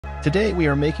Today we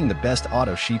are making the best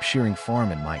auto sheep shearing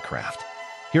farm in Minecraft.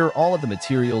 Here are all of the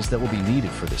materials that will be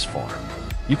needed for this farm.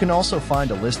 You can also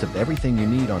find a list of everything you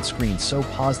need on screen, so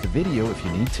pause the video if you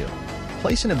need to.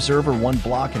 Place an observer 1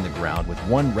 block in the ground with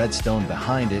 1 redstone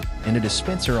behind it and a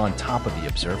dispenser on top of the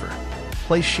observer.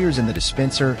 Place shears in the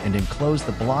dispenser and enclose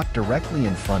the block directly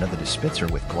in front of the dispenser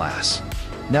with glass.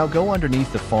 Now go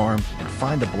underneath the farm and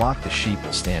find the block the sheep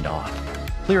will stand on.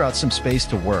 Clear out some space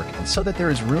to work and so that there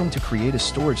is room to create a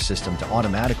storage system to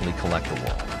automatically collect the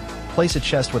wool. Place a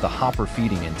chest with a hopper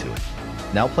feeding into it.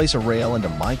 Now place a rail and a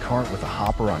minecart with a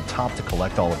hopper on top to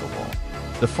collect all of the wool.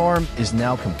 The farm is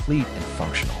now complete and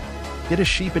functional. Get a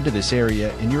sheep into this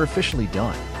area and you're officially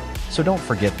done. So don't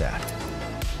forget that.